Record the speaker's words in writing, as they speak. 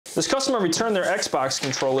This customer returned their Xbox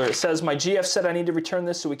controller. It says, my GF said I need to return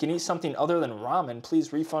this so we can eat something other than ramen.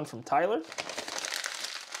 Please refund from Tyler.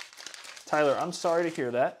 Tyler, I'm sorry to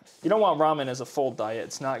hear that. You don't want ramen as a full diet.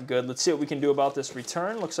 It's not good. Let's see what we can do about this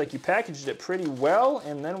return. Looks like you packaged it pretty well,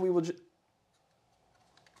 and then we will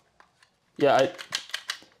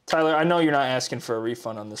Tyler, I know you're not asking for a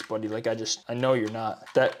refund on this, buddy. Like, I know you're not.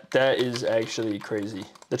 That is actually crazy.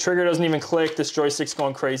 The trigger doesn't even click. This joystick's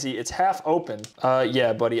going crazy. It's half open.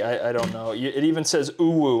 Yeah, buddy, I don't know. It even says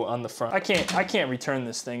ooh on the front. I can't return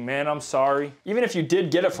this thing, man. I'm sorry. Even if you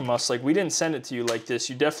did get it from us, like, we didn't send it to you like this.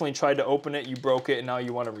 You definitely tried to open it, you broke it, and now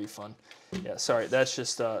you want a refund. Yeah, sorry, that's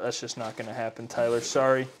just not gonna happen, Tyler.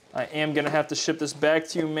 Sorry. I am gonna have to ship this back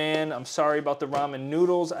to you, man. I'm sorry about the ramen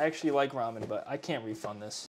noodles. I actually like ramen, but I can't refund this.